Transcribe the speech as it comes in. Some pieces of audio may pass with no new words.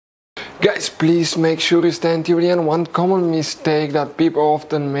Guys, please make sure you stand till the end. One common mistake that people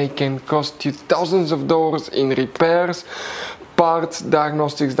often make can cost you thousands of dollars in repairs, parts,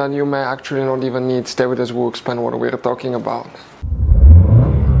 diagnostics that you may actually not even need. Stay with us, we'll explain what we're talking about.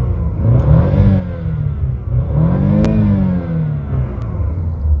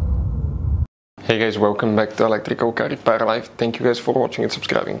 Hey guys, welcome back to Electrical Car Repair Life. Thank you guys for watching and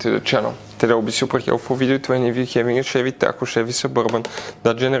subscribing to the channel. Today will be super helpful video to any of you having a Chevy Tahoe Chevy Suburban,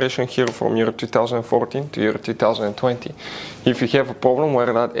 that generation here from year 2014 to year 2020. If you have a problem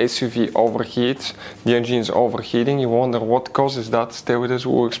where that SUV overheats, the engine is overheating, you wonder what causes that, stay with us,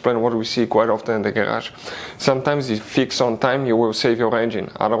 we'll explain what we see quite often in the garage. Sometimes if fixed on time, you will save your engine.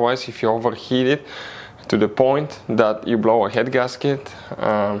 Otherwise, if you overheat it to the point that you blow a head gasket,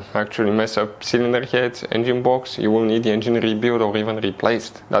 actually mess up cylinder heads, engine box, you will need the engine rebuilt or even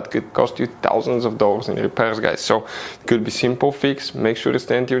replaced. That could cost you thousands of dollars in repairs, guys. So it could be simple fix. Make sure to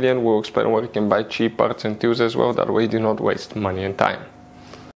stay until the end. We'll explain where you can buy cheap parts and tools as well. That way you do not waste money and time.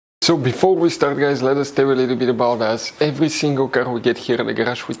 So before we start, guys, let us tell you a little bit about us. Every single car we get here at the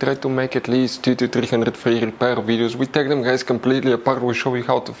garage, we try to make at least 200 to 300 free repair videos. We take them, guys, completely apart. We show you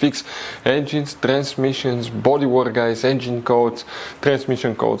how to fix engines, transmissions, bodywork, guys, engine codes,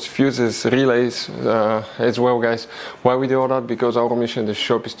 transmission codes, fuses, relays as well, guys. Why we do all that? Because our mission in the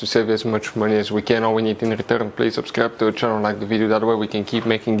shop is to save as much money as we can. All we need in return, please subscribe to the channel, like the video. That way we can keep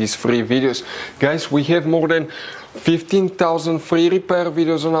making these free videos. Guys, we have more than 15,000 free repair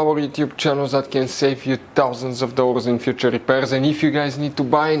videos on our YouTube channels that can save you thousands of dollars in future repairs. And if you guys need to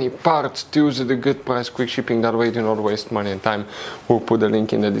buy any parts, tools at a good price, quick shipping, that way do not waste money and time. We'll put the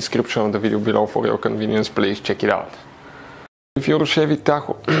link in the description of the video below for your convenience. Please check it out. If you're a Chevy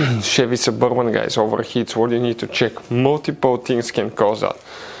Tahoe, Chevy Suburban, guys, overheats, what you need to check, multiple things can cause that.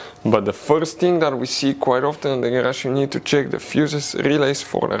 But the first thing that we see quite often in the garage, you need to check the fuses, relays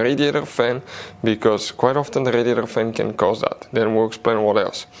for the radiator fan, because quite often the radiator fan can cause that. Then we'll explain what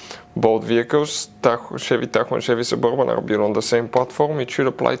else. Both vehicles, Chevy Tahoe and Chevy Suburban, are built on the same platform. It should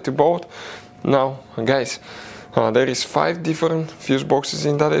apply to both. Now, guys, there is 5 different fuse boxes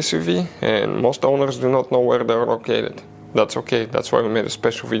in that SUV, and most owners do not know where they are located. That's okay. That's why we made a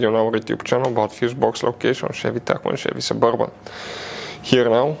special video on our YouTube channel about fuse box location on Chevy Tahoe and Chevy Suburban. Here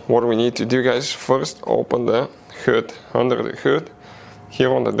now, what we need to do, guys, first open the hood. Under the hood,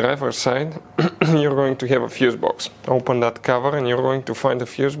 here on the driver's side, you're going to have a fuse box. Open that cover and you're going to find a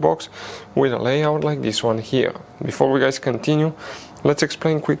fuse box with a layout like this one here. Before we guys continue, let's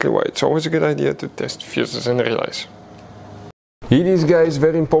explain quickly why it's always a good idea to test fuses and relays. It is, guys,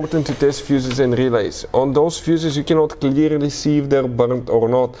 very important to test fuses and relays. On those fuses you cannot clearly see if they're burnt or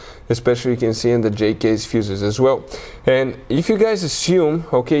not, especially you can see in the J-case fuses as well. And if you guys assume,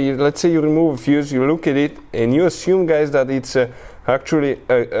 okay, let's say you remove a fuse, you look at it and you assume, guys, that it's actually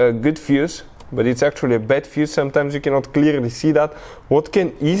a good fuse, but it's actually a bad fuse, sometimes you cannot clearly see that. What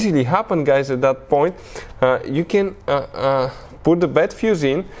can easily happen, guys, at that point, you can put the bad fuse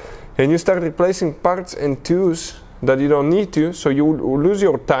in and you start replacing parts and tools that you don't need to, so you lose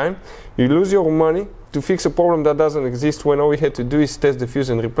your time, you lose your money to fix a problem that doesn't exist, when all we had to do is test the fuse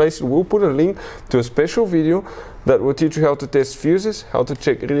and replace it. We'll put a link to a special video that will teach you how to test fuses, how to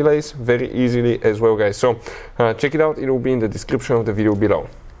check relays very easily as well, guys. So check it out, it will be in the description of the video below.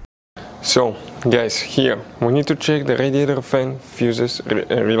 So guys, here we need to check the radiator fan fuses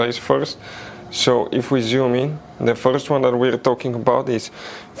relays first. So if we zoom in, the first one that we're talking about is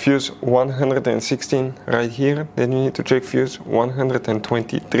fuse 116 right here. Then you need to check fuse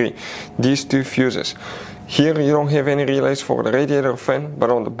 123. These two fuses. Here you don't have any relays for the radiator fan, but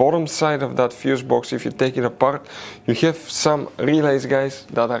on the bottom side of that fuse box, if you take it apart, you have some relays, guys,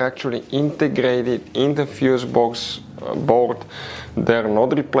 that are actually integrated in the fuse box board. They're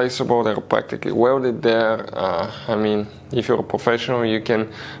not replaceable, they're practically welded there. I mean, if you're a professional, you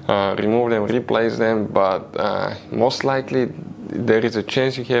can remove them, replace them, but most likely there is a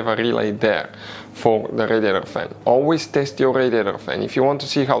chance you have a relay there for the radiator fan. Always test your radiator fan. If you want to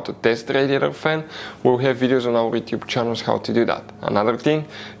see how to test the radiator fan, we'll have videos on our YouTube channels how to do that. Another thing,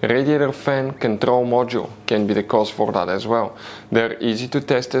 radiator fan control module can be the cause for that as well. They're easy to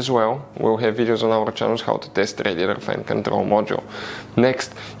test as well. We'll have videos on our channels how to test the radiator fan control module.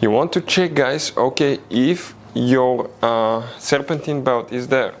 Next, you want to check, guys, okay, if your serpentine belt is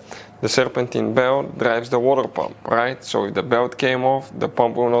there. The serpentine belt drives the water pump, right? So if the belt came off, the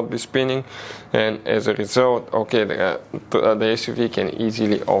pump will not be spinning, and as a result, okay, the SUV can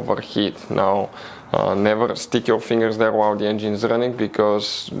easily overheat. Now, never stick your fingers there while the engine is running,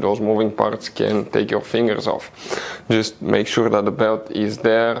 because those moving parts can take your fingers off. Just make sure that the belt is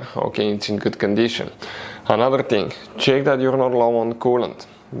there, okay, it's in good condition. Another thing, check that you're not low on coolant.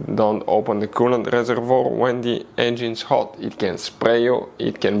 don't open the coolant reservoir when the engine's hot. It can spray you,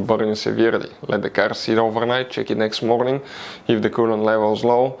 it can burn you severely. Let the car sit overnight, check it next morning. If the coolant level is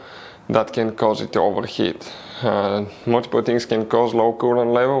low, that can cause it to overheat. Multiple things can cause low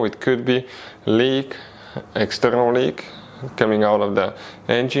coolant level. It could be leak, external leak coming out of the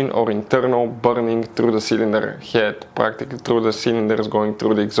engine, or internal burning through the cylinder head, practically through the cylinders, going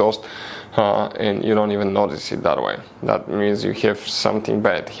through the exhaust, and you don't even notice it that way. That means you have something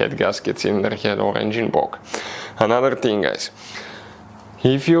bad, head gasket, cylinder head, or engine block. Another thing, guys,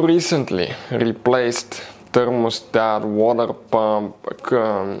 if you recently replaced thermostat, water pump,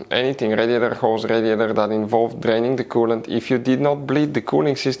 anything, radiator hose, radiator that involved draining the coolant, if you did not bleed the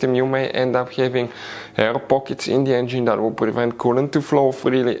cooling system, you may end up having air pockets in the engine that will prevent coolant to flow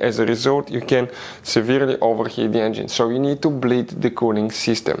freely. As a result, you can severely overheat the engine. So you need to bleed the cooling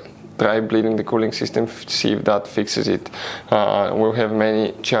system. Try bleeding the cooling system, see if that fixes it. We'll have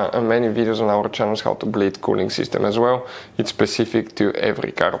many videos on our channels how to bleed cooling system as well. It's specific to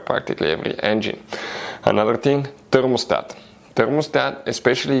every car, practically every engine. Another thing, thermostat. Thermostat,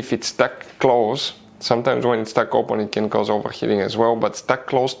 especially if it's stuck close, sometimes when it's stuck open it can cause overheating as well, but stuck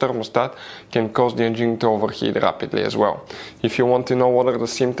close thermostat can cause the engine to overheat rapidly as well. If you want to know what are the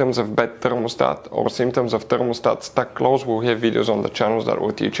symptoms of bad thermostat or symptoms of thermostat stuck close, we'll have videos on the channels that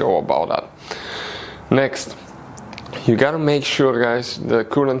will teach you all about that. Next, you gotta make sure, guys, the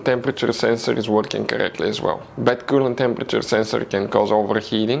coolant temperature sensor is working correctly as well. Bad coolant temperature sensor can cause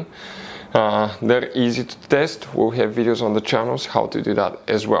overheating. They're easy to test. We'll have videos on the channels how to do that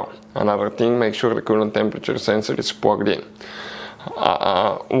as well. Another thing, make sure the coolant temperature sensor is plugged in.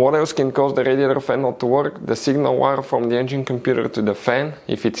 What else can cause the radiator fan not to work? The signal wire from the engine computer to the fan.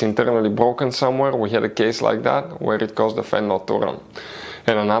 If it's internally broken somewhere, we had a case like that where it caused the fan not to run.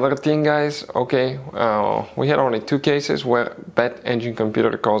 And another thing, guys, okay, we had only 2 cases where bad engine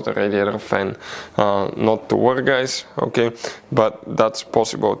computer caused the radiator fan not to work, guys, okay, but that's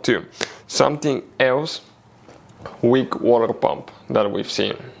possible too. Something else, weak water pump that we've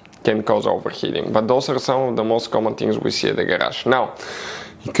seen can cause overheating, but those are some of the most common things we see at the garage. Now,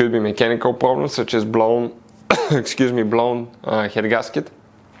 it could be mechanical problems such as blown head gasket.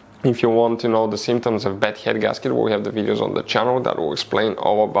 If you want to know the symptoms of bad head gasket, we have the videos on the channel that will explain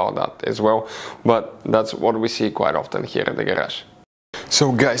all about that as well, but that's what we see quite often here at the garage.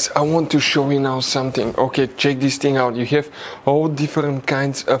 So guys, I want to show you now something. Okay, check this thing out. You have all different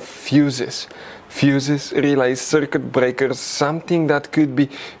kinds of fuses, relays, circuit breakers, something that could be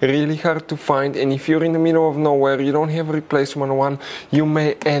really hard to find, and if you're in the middle of nowhere, you don't have a replacement one, you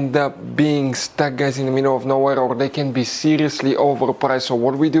may end up being stuck, guys, in the middle of nowhere, or they can be seriously overpriced. So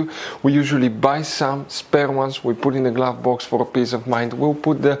what we do, we usually buy some spare ones, we put in the glove box for peace of mind. We'll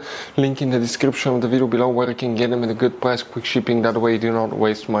put the link in the description of the video below where you can get them at a good price, quick shipping, that way you do not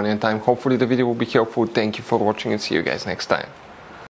waste money and time. Hopefully the video will be helpful. Thank you for watching and see you guys next time.